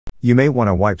You may want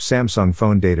to wipe Samsung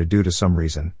phone data due to some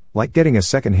reason, like getting a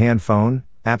second-hand phone,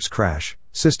 apps crash,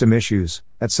 system issues,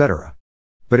 etc.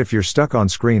 But if you're stuck on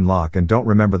screen lock and don't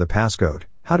remember the passcode,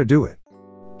 how to do it?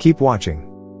 Keep watching.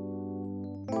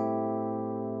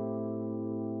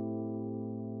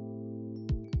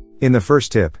 In the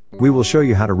first tip, we will show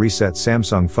you how to reset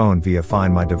Samsung phone via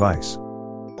Find My Device.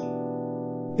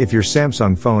 If your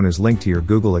Samsung phone is linked to your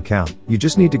Google account, you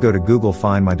just need to go to Google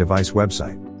Find My Device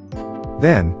website.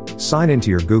 Then, sign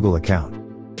into your Google account.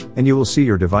 And you will see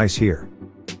your device here.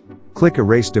 Click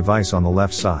Erase Device on the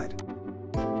left side.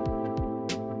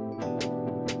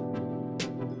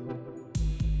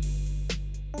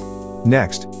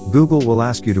 Next, Google will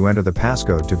ask you to enter the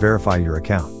passcode to verify your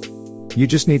account. You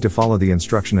just need to follow the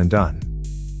instruction and done.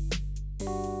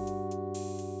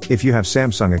 If you have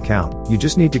Samsung account, you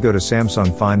just need to go to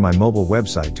Samsung Find My mobile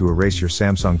website to erase your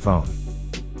Samsung phone.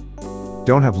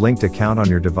 Don't have linked account on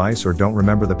your device or don't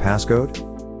remember the passcode?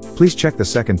 Please check the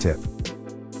second tip.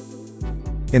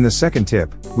 In the second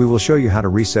tip, we will show you how to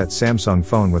reset Samsung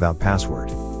phone without password.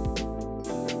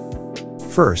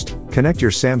 First, connect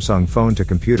your Samsung phone to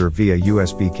computer via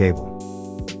USB cable.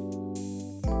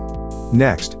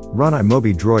 Next, run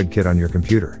iMobi Droid Kit on your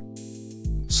computer.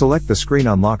 Select the Screen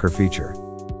Unlocker feature.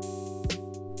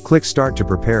 Click Start to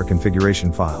prepare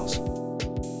configuration files.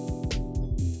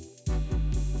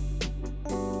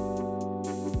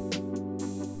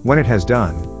 When it has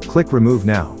done, click Remove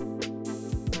Now.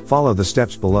 Follow the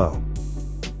steps below.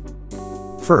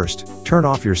 First, turn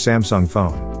off your Samsung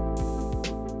phone.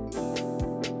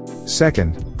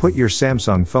 Second, put your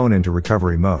Samsung phone into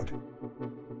recovery mode.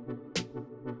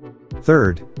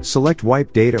 Third, select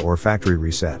Wipe Data or Factory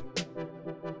Reset.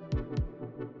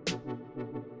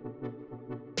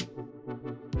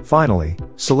 Finally,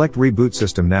 select Reboot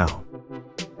System Now.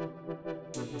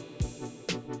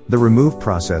 The remove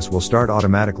process will start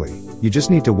automatically, you just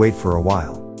need to wait for a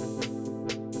while.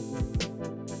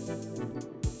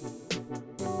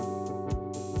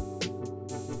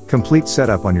 Complete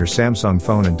setup on your Samsung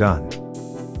phone and done.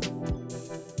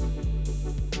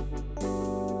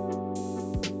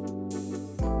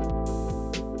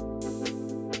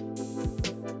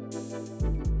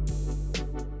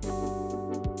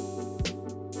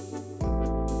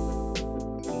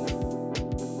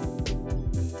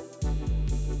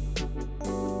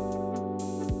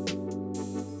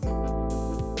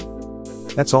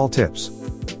 That's all tips.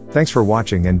 Thanks for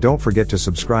watching and don't forget to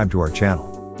subscribe to our channel.